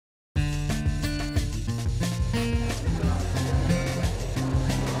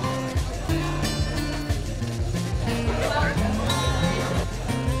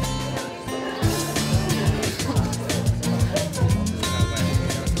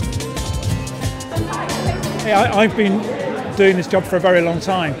I've been doing this job for a very long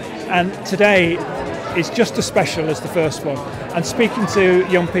time, and today is just as special as the first one. And speaking to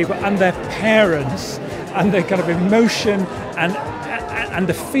young people and their parents and the kind of emotion and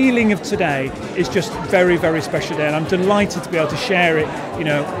the feeling of today is just very, very special day, and I'm delighted to be able to share it,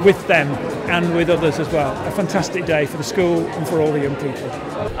 with them and with others as well. A fantastic day for the school and for all the young people.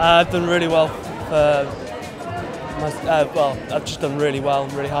 I've done really well. I've just done really well.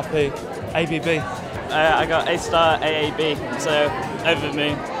 I'm really happy. ABB. I got A star, AAB, so over the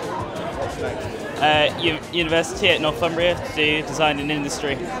moon. University at Northumbria to do design and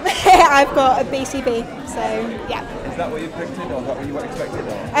industry. I've got a BCB, so yeah. Is that what you picked or is that what you expected?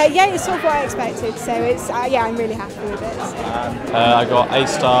 Yeah, it's sort of what I expected, so it's I'm really happy with it. So. I got A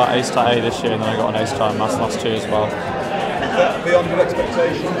star A this year, and then I got an A star in maths last year as well. Is that beyond your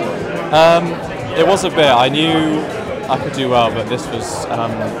expectations? It was a bit. I knew I could do well, but this was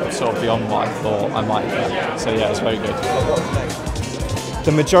sort of beyond what I thought I might get. So yeah, it's very good.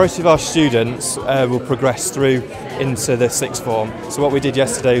 The majority of our students will progress through into the sixth form. So what we did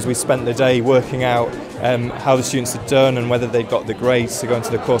yesterday is we spent the day working out how the students had done and whether they'd got the grades to go into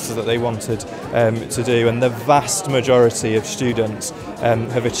the courses that they wanted to do. And the vast majority of students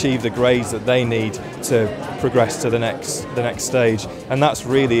have achieved the grades that they need to progress to the next stage. And that's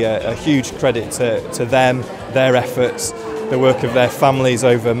really a huge credit to them, their efforts, the work of their families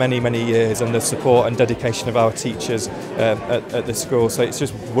over many, many years, and the support and dedication of our teachers at the school. So it's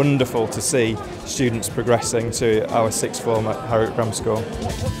just wonderful to see students progressing to our sixth form at Harrogate Grammar School.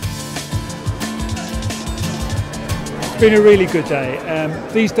 It's been a really good day.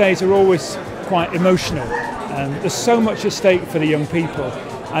 These days are always quite emotional. There's so much at stake for the young people.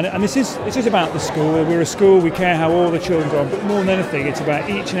 And this is about the school. We're a school, we care how all the children go on, but more than anything, it's about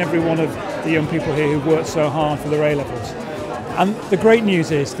each and every one of the young people here who worked so hard for their A-levels. And the great news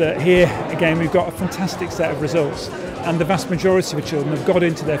is that here, again, we've got a fantastic set of results, and the vast majority of the children have got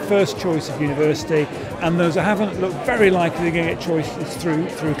into their first choice of university, and those that haven't look very likely they're going to get choices through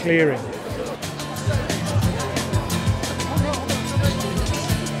clearing.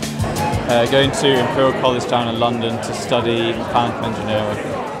 Going to Imperial College down in London to study mechanical engineering.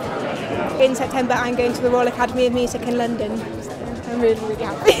 In September, I'm going to the Royal Academy of Music in London. So I'm really, really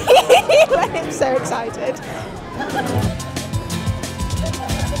happy. I'm so excited.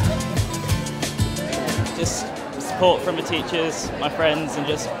 Just support from the teachers, my friends, and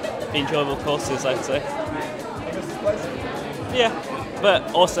just the enjoyable courses, I'd say. Yeah,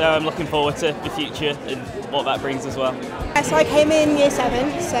 but also I'm looking forward to the future and what that brings as well. So I came in year 7,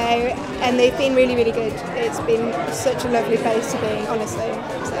 and they've been really, really good. It's been such a lovely place to be, honestly.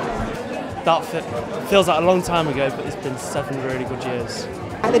 So. That feels like a long time ago, but it's been 7 really good years.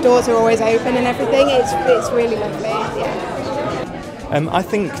 The doors are always open and everything. It's really lovely. Yeah. I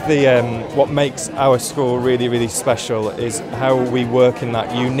think what makes our school really, really special is how we work in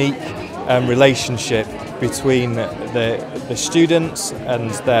that unique relationship between the students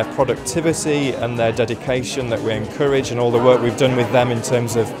and their productivity and their dedication that we encourage, and all the work we've done with them in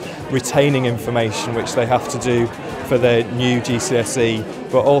terms of retaining information which they have to do for their new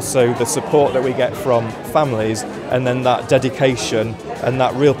GCSE, but also the support that we get from families, and then that dedication and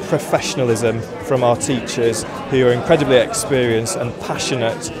that real professionalism from our teachers, who are incredibly experienced and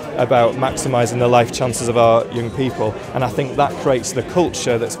passionate about maximising the life chances of our young people. And I think that creates the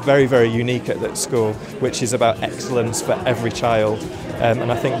culture that's very, very unique at that school, which is about excellence for every child.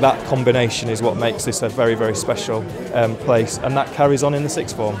 And I think that combination is what makes this a very, very special place, and that carries on in the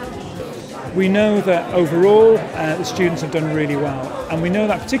sixth form. We know that overall the students have done really well, and we know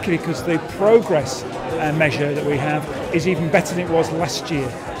that particularly because the progress measure that we have is even better than it was last year.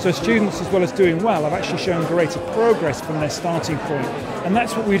 So students, as well as doing well, have actually shown greater progress from their starting point, and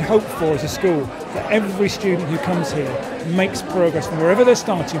that's what we'd hope for as a school, that every student who comes here makes progress from wherever their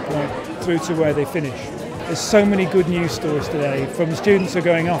starting point through to where they finish. There's so many good news stories today, from the students who are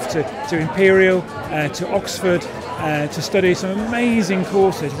going off to Imperial, to Oxford, to study some amazing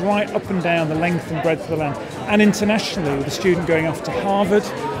courses right up and down the length and breadth of the land, and internationally with a student going off to Harvard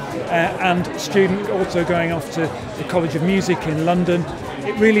and a student also going off to the College of Music in London.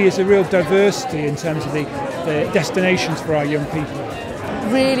 It really is a real diversity in terms of the destinations for our young people.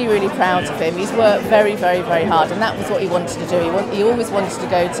 Really, really proud of him. He's worked very, very, very hard, and that was what he wanted to do. He always wanted to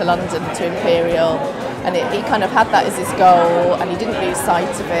go to London, to Imperial, and he kind of had that as his goal, and he didn't lose sight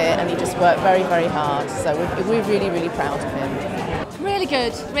of it, and he just worked very, very hard. So we're really, really proud of him. Really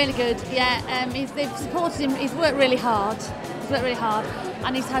good, really good. Yeah, they've supported him. He's worked really hard.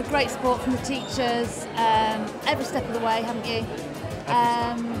 And he's had great support from the teachers every step of the way, haven't you?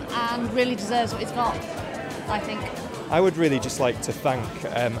 And really deserves what he's got, I think. I would really just like to thank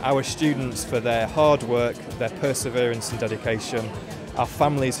our students for their hard work, their perseverance and dedication, our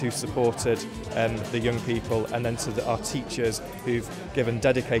families who supported the young people, and then to our teachers who've given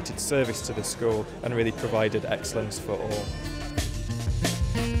dedicated service to the school and really provided excellence for all.